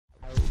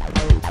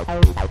Hey,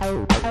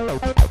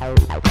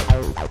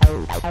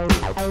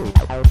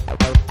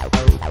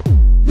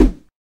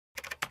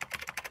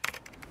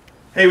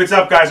 what's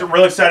up guys? I'm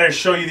really excited to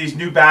show you these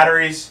new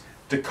batteries,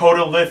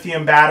 Dakota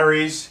Lithium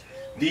Batteries.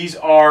 These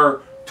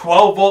are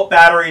 12 volt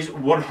batteries,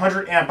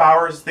 100 amp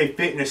hours. They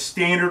fit in a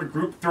standard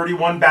Group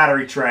 31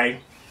 battery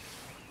tray.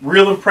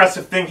 Real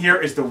impressive thing here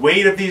is the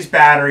weight of these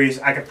batteries.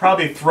 I could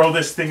probably throw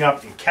this thing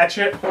up and catch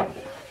it.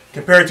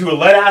 Compared to a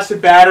lead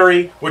acid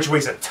battery, which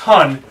weighs a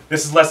ton,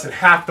 this is less than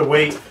half the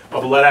weight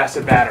of a lead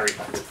acid battery.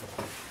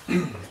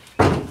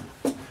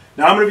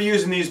 Now I'm going to be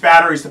using these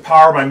batteries to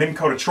power my Minn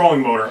Kota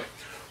trolling motor.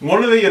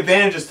 One of the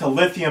advantages to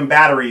lithium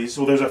batteries,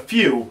 well there's a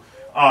few,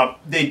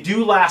 they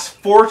do last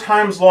 4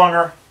 times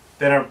longer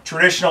than a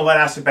traditional lead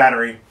acid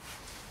battery.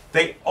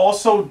 They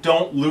also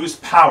don't lose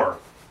power.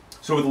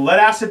 So with a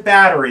lead acid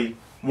battery,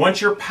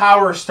 once your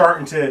power is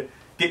starting to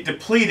get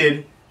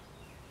depleted,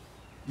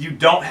 you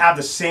don't have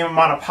the same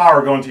amount of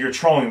power going to your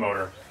trolling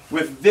motor.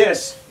 With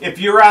this, if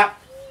you're at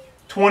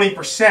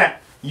 20%,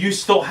 you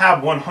still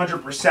have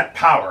 100%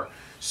 power.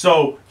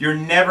 So you're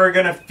never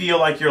going to feel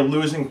like you're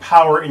losing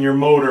power in your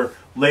motor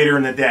later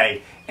in the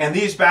day. And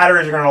these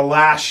batteries are going to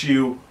last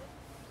you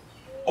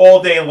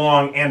all day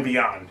long and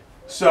beyond.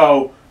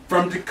 So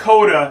from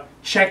Dakota,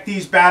 check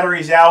these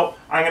batteries out.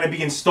 I'm going to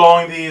be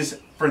installing these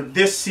for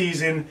this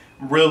season.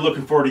 I'm really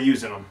looking forward to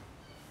using them.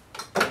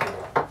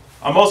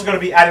 I'm also going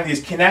to be adding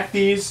these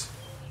connectees.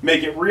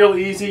 Make it real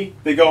easy.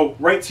 They go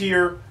right to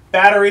your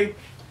battery,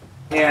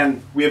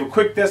 and we have a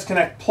quick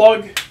disconnect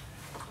plug.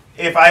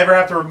 If I ever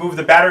have to remove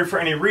the battery for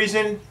any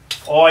reason,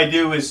 all I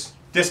do is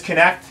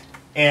disconnect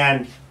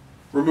and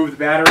remove the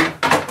battery.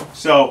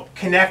 So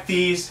connect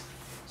these.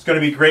 It's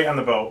going to be great on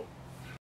the boat.